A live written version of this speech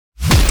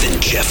The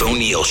Jeff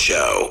O'Neill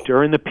Show.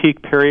 During the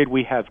peak period,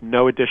 we have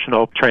no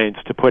additional trains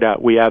to put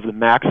out. We have the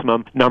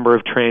maximum number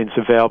of trains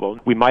available.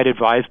 We might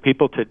advise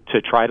people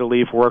to try to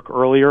leave work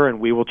earlier, and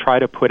we will try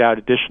to put out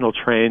additional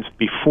trains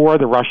before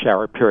the rush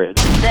hour period.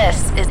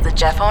 This is The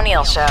Jeff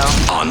O'Neill Show.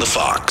 On the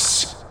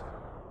Fox.